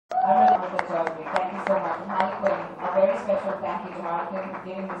Thank you so much. And Harlequin, a very special thank you to Harlequin for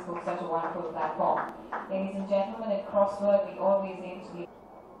giving this book such a wonderful platform. Ladies and gentlemen, at Crossword, we always aim to be...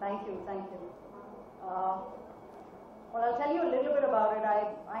 Thank you, thank you. Well, I'll tell you a little bit about it.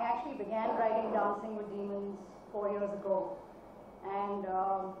 I actually began writing Dancing with Demons 4 years ago. And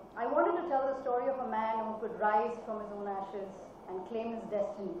I wanted to tell the story of a man who could rise from his own ashes and claim his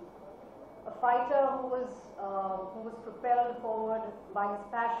destiny. A fighter who was propelled forward by his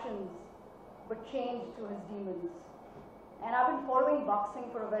passions, but chained to his demons. And I've been following boxing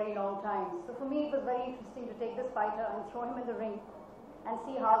for a very long time. So for me, it was very interesting to take this fighter and throw him in the ring and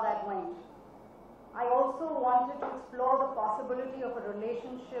see how that went. I also wanted to explore the possibility of a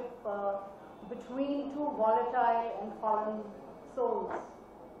relationship between two volatile and fallen souls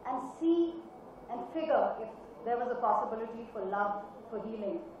and see and figure if there was a possibility for love, for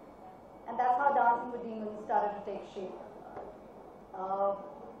healing. And that's how Dancing with Demons started to take shape.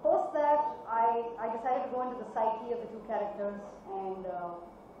 Post that, I decided to go into the psyche of the two characters and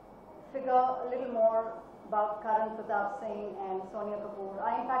figure a little more about Karan Pratap Singh and Sonia Kapoor.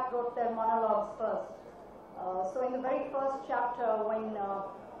 I in fact wrote their monologues first. So in the very first chapter, when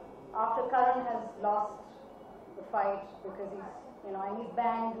after Karan has lost the fight because he's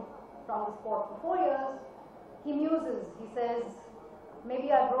banned from the sport for 4 years, he muses. He says,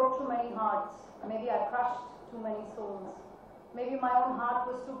 maybe I broke too many hearts. Maybe I crushed too many souls. Maybe my own heart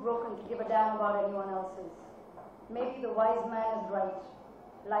was too broken to give a damn about anyone else's. Maybe the wise man is right.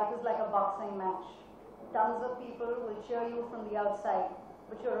 Life is like a boxing match. Tons of people will cheer you from the outside,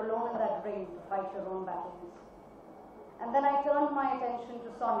 but you're alone in that ring to fight your own battles. And then I turned my attention to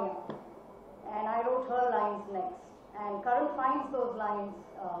Sonia, and I wrote her lines next. And Karan finds those lines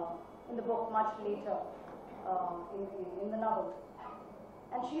in the book much later, in the novel.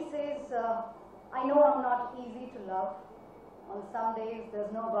 And she says, I know I'm not easy to love. On some days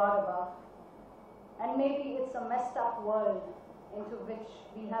there's no God above. And maybe it's a messed up world into which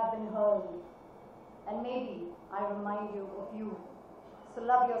we have been hurled. And maybe I remind you of you. So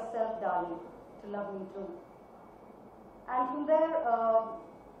love yourself, darling, to love me too. And from there,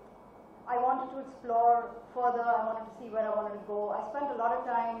 I wanted to explore further. I wanted to see where I wanted to go. I spent a lot of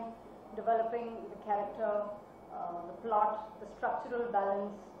time developing the character, the plot, the structural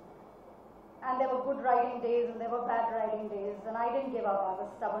balance. And there were good writing days and there were bad writing days, and I didn't give up. I was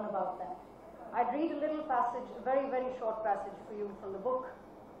stubborn about that. I'd read a little passage, a very, very short passage for you from the book.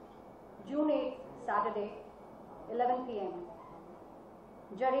 June 8th, Saturday, 11 p.m.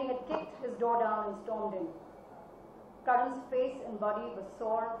 Jerry had kicked his door down and stormed in. Karan's face and body was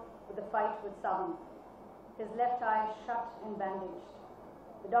sore with the fight with Savan. His left eye shut and bandaged.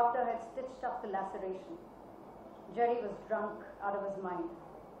 The doctor had stitched up the laceration. Jerry was drunk out of his mind.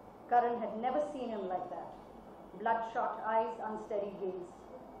 Karan had never seen him like that. Bloodshot eyes, unsteady gaze.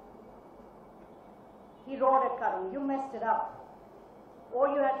 He roared at Karan, you messed it up. All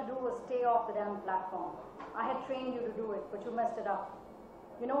you had to do was stay off the damn platform. I had trained you to do it, but you messed it up.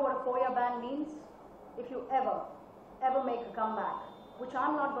 You know what a 4-year ban means? If you ever make a comeback, which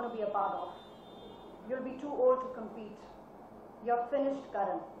I'm not going to be a part of, you'll be too old to compete. You're finished,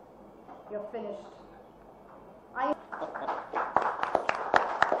 Karan. You're finished.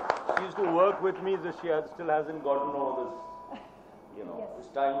 She used to work with me, so she still hasn't gotten over this, Yes. this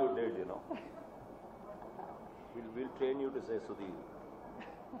time you did, We'll train you to say Sudhir.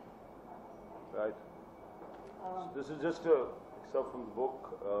 Right? So this is just a excerpt from the book.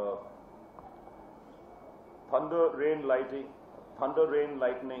 Thunder, rain, lightning,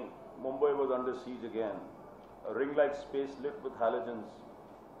 Mumbai was under siege again. A ring-like space lit with halogens.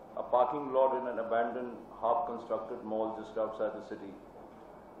 A parking lot in an abandoned, half-constructed mall just outside the city.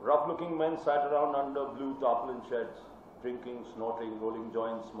 Rough-looking men sat around under blue tarpaulin sheds, drinking, snorting, rolling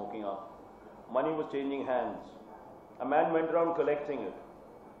joints, smoking up. Money was changing hands. A man went around collecting it.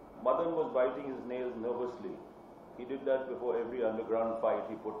 Madan was biting his nails nervously. He did that before every underground fight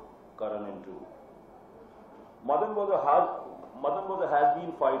he put Karan into. Madan was a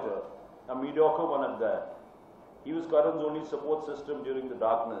has-been fighter, a mediocre one at that. He was Karan's only support system during the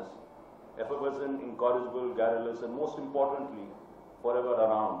darkness, effervescent, incorrigible, garrulous, and most importantly, forever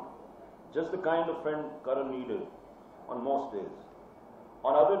around. Just the kind of friend Karan needed on most days.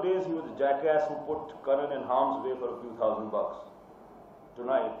 On other days, he was a jackass who put Karan in harm's way for a few $1,000.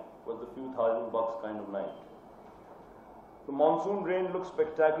 Tonight was the few $1,000 kind of night. The monsoon rain looked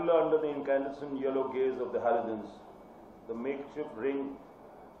spectacular under the incandescent yellow gaze of the halogens. The makeshift ring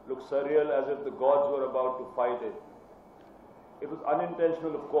looked surreal, as if the gods were about to fight it. It was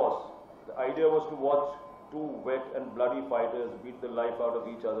unintentional, of course. The idea was to watch two wet and bloody fighters beat the life out of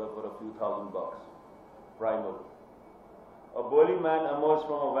each other for a few $1,000. Primal. A burly man emerged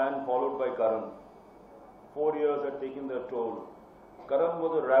from a van followed by Karan. 4 years had taken their toll. Karan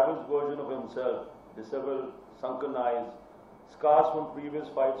was a ravaged version of himself, disheveled, sunken eyes, scars from previous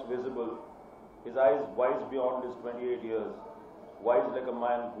fights visible, his eyes wise beyond his 28 years, wise like a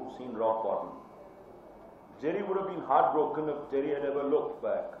man who'd seen rock bottom. Jerry would have been heartbroken if Jerry had ever looked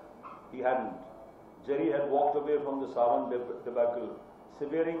back. He hadn't. Jerry had walked away from the Savan debacle,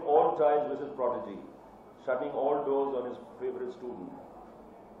 severing all ties with his protege, shutting all doors on his favorite student.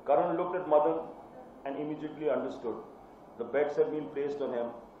 Karan looked at Madan and immediately understood. The bets had been placed on him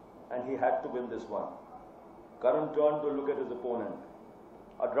and he had to win this one. Karan turned to look at his opponent.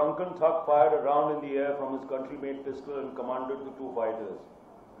 A drunken thug fired a round in the air from his country-made pistol and commanded the two fighters.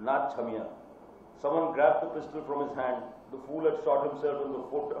 Naach Chhamia. Someone grabbed the pistol from his hand. The fool had shot himself in the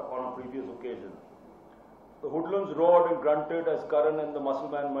foot on a previous occasion. The hoodlums roared and grunted as Karan and the muscle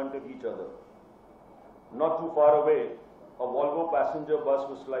man went at each other. Not too far away, a Volvo passenger bus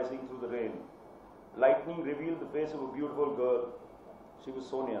was slicing through the rain. Lightning revealed the face of a beautiful girl. She was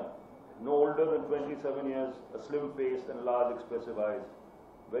Sonia, no older than 27 years, a slim face and large expressive eyes.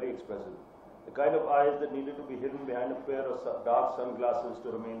 Very expressive. The kind of eyes that needed to be hidden behind a pair of dark sunglasses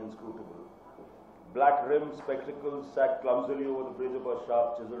to remain inscrutable. Black rimmed spectacles sat clumsily over the bridge of her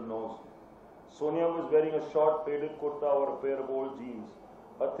sharp chiseled nose. Sonia was wearing a short faded kurta over a pair of old jeans,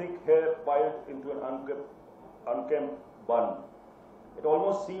 her thick hair piled into an unkempt bun. It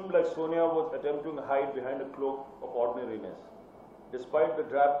almost seemed like Sonia was attempting to hide behind a cloak of ordinariness. Despite the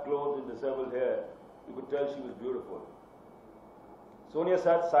drab clothes and disheveled hair, you could tell she was beautiful. Sonia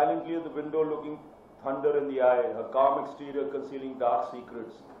sat silently at the window looking thunder in the eye, her calm exterior concealing dark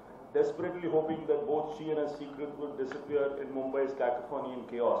secrets, desperately hoping that both she and her secret would disappear in Mumbai's cacophony and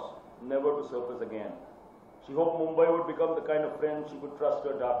chaos, never to surface again. She hoped Mumbai would become the kind of friend she could trust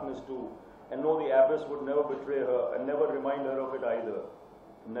her darkness to, and know the abyss would never betray her and never remind her of it either.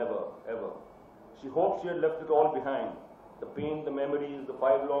 Never, ever. She hoped she had left it all behind. The pain, the memories, the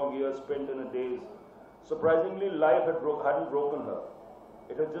 5 long years spent in a daze. Surprisingly, life hadn't broken her.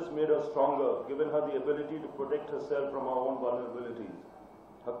 It had just made her stronger, given her the ability to protect herself from her own vulnerabilities.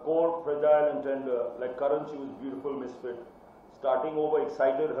 Her core, fragile and tender, like Karan, she was beautiful misfit. Starting over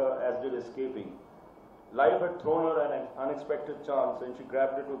excited her as did escaping. Life had thrown her an unexpected chance and she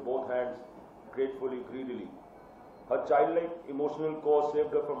grabbed it with both hands, gratefully, greedily. Her childlike emotional core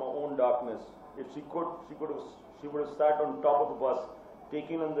saved her from her own darkness. If she would have sat on top of the bus,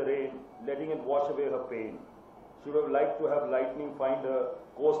 taking in the rain, letting it wash away her pain. She would have liked to have lightning find her,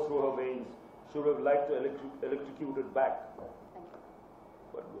 course through her veins. She would have liked to electrocute it back.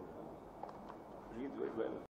 Thank you. But reads very well.